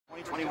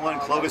21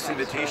 Clovis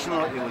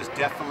Invitational. It was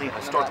definitely a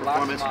historic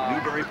performance.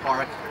 Newbury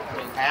Park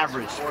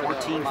averaged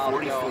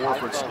 14:44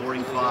 for its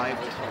scoring 5,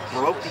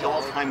 broke the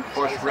all-time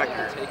course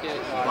record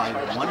by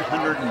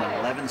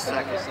 111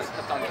 seconds.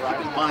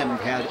 Keep in mind,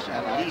 we've had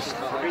at least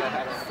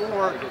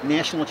 4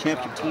 national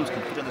championship teams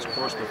compete on this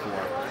course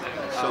before.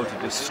 So to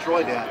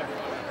destroy that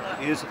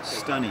is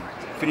stunning.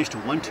 Finished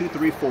 1, 2,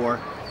 3, 4.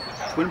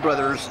 Twin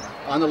brothers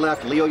on the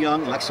left, Leo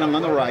Young, Lex Young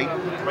on the right.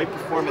 Great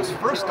performance.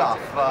 First off,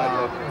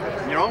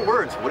 in your own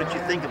words, what did you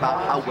think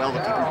about how well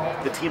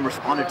the team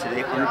responded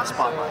today under the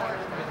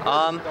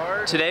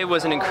spotlight? Today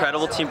was an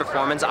incredible team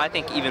performance. I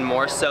think even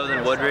more so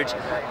than Woodridge,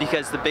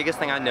 because the biggest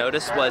thing I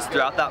noticed was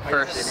throughout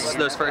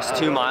those first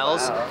 2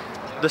 miles,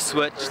 the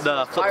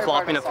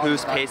flip-flopping of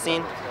who's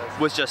pacing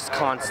was just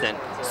constant.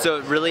 So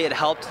it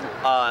helped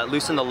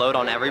loosen the load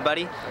on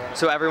everybody.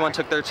 So everyone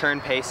took their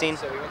turn pacing,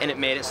 and it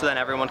made it so that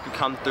everyone could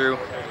come through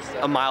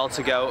a mile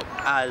to go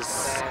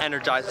as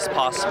energized as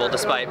possible,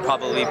 despite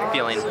probably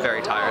feeling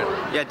very tired.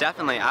 Yeah,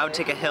 definitely. I would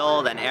take a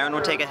hill, then Aaron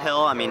would take a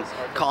hill. I mean,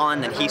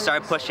 Colin, then he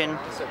started pushing.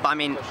 But I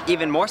mean,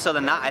 even more so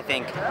than that, I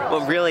think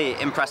what really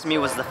impressed me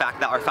was the fact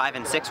that our 5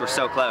 and 6 were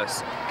so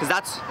close. Because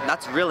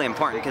that's really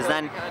important. Because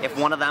then, if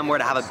one of them were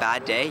to have a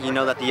bad day, you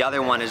know that the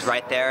other one is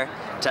right there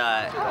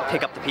to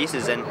pick up the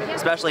pieces. And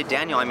especially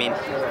Daniel. I mean,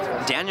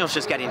 Daniel's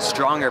just getting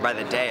stronger by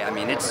the day. I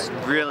mean, it's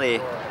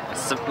really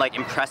like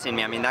impressing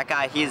me. I mean, that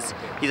guy, he's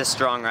a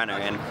strong runner,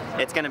 and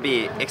it's going to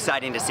be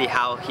exciting to see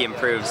how he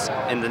improves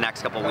in the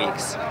next couple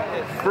weeks.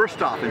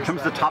 First off, in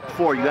terms of the top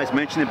 4, you guys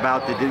mentioned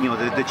about the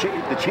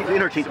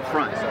interchange up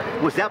front.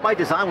 Was that by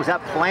design? Was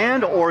that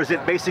planned, or is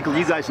it basically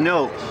you guys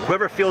know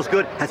whoever feels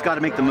good has got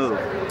to make the move?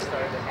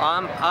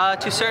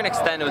 To a certain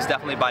extent, it was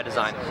definitely by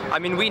design. I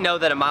mean, we know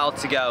that a mile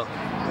to go,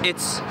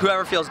 it's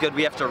whoever feels good,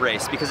 we have to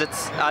race, because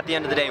it's at the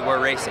end of the day,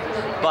 we're racing.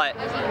 But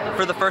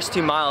for the first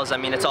 2 miles, I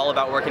mean, it's all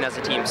about working as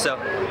a team. So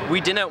we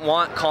didn't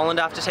want Colin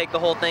to have to take the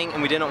whole thing,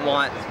 and we didn't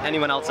want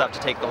anyone else to have to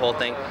take the whole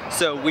thing.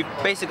 So we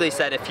basically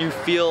said, if you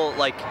feel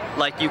like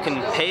you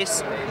can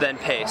pace, then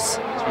pace.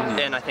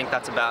 And I think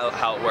that's about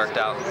how it worked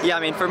out. Yeah, I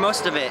mean, for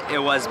most of it, it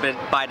was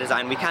by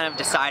design. We kind of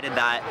decided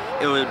that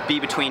it would be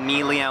between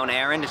me, Leo, and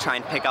Aaron to try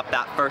and pick up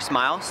that first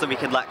mile, so we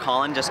could let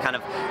Colin just kind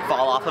of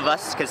fall off of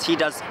us, because he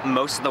does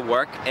most of the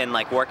work in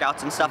like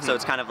workouts and stuff. So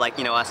it's kind of like,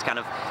 us kind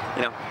of,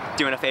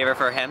 doing a favor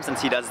for him,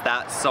 since he does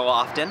that so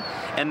often.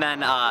 And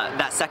then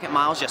that second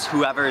mile is just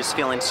whoever is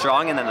feeling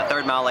strong, and then the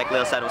third mile, like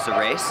Leo said, was a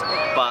race.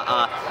 But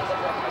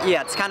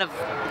yeah, it's kind of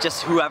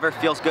just whoever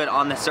feels good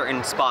on the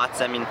certain spots.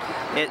 I mean,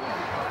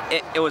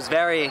 it was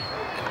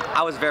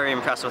I was very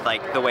impressed with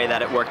like the way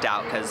that it worked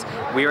out, because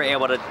we were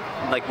able to,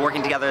 like,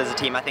 working together as a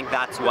team. I think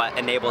that's what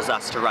enables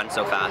us to run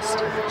so fast.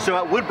 So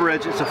at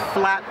Woodbridge, it's a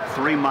flat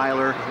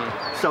 3-miler.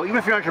 So even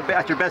if you're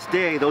at your best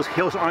day, those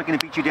hills aren't going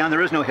to beat you down.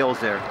 There is no hills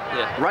there.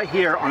 Yeah. Right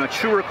here on a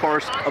truer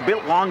course, a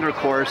bit longer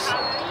course,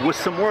 with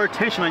some more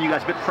attention on you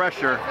guys, a bit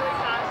pressure,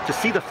 to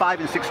see the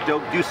 5 and 6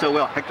 do so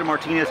well. Hector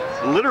Martinez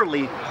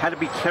literally had to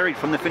be carried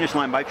from the finish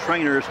line by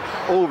trainers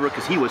over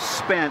because he was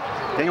spent.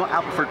 Daniel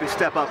Alperford could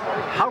step up.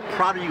 How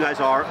proud of you guys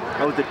are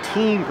of the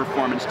team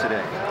performance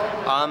today?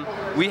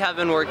 We have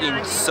been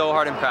working so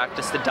hard in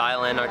practice to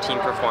dial in our team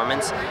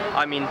performance.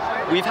 I mean,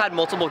 we've had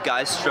multiple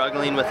guys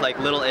struggling with like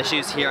little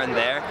issues here and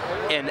there,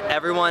 and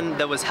everyone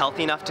that was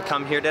healthy enough to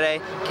come here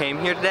today came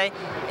here today,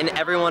 and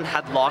everyone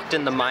had locked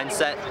in the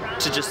mindset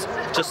to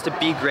just to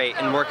be great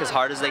and work as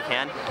hard as they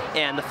can.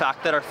 And the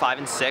fact that our 5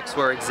 and 6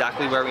 were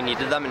exactly where we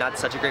needed them and had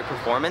such a great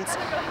performance,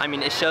 I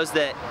mean, it shows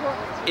that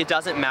it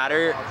doesn't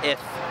matter if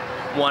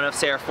one of,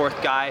 say, our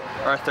 4th guy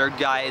or our 3rd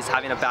guy is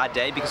having a bad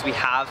day, because we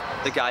have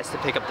the guys to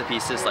pick up the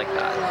pieces like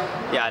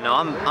that. Yeah, no,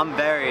 I'm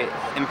very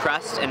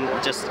impressed and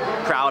just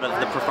proud of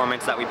the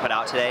performance that we put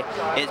out today.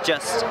 It's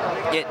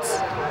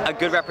a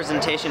good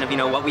representation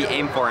of what we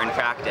aim for in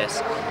practice.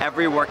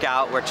 Every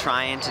workout, we're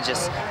trying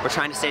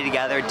to stay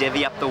together,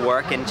 divvy up the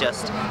work, and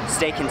just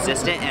stay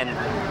consistent. And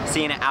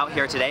seeing it out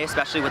here today,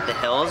 especially with the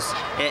hills,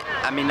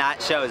 I mean,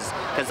 that shows,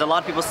 because a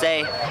lot of people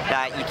say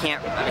that you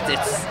can't.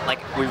 It's like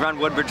we run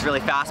Woodbridge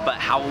really fast, but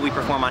how will we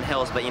perform on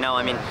hills? But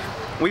I mean,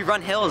 we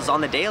run hills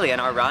on the daily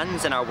in our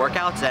runs and our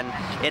workouts, and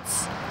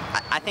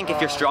I think if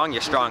you're strong,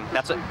 you're strong.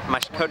 That's what my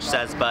coach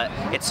says, but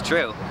it's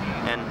true,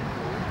 and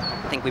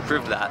I think we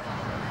proved that.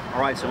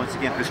 All right, so once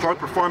again, historic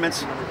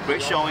performance,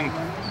 great showing.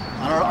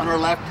 On our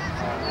left,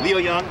 Leo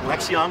Young,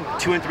 Lex Young,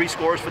 2 and 3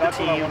 scores for the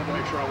team.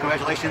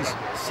 Congratulations.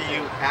 See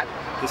you at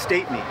the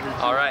state meet.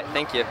 All right,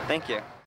 thank you.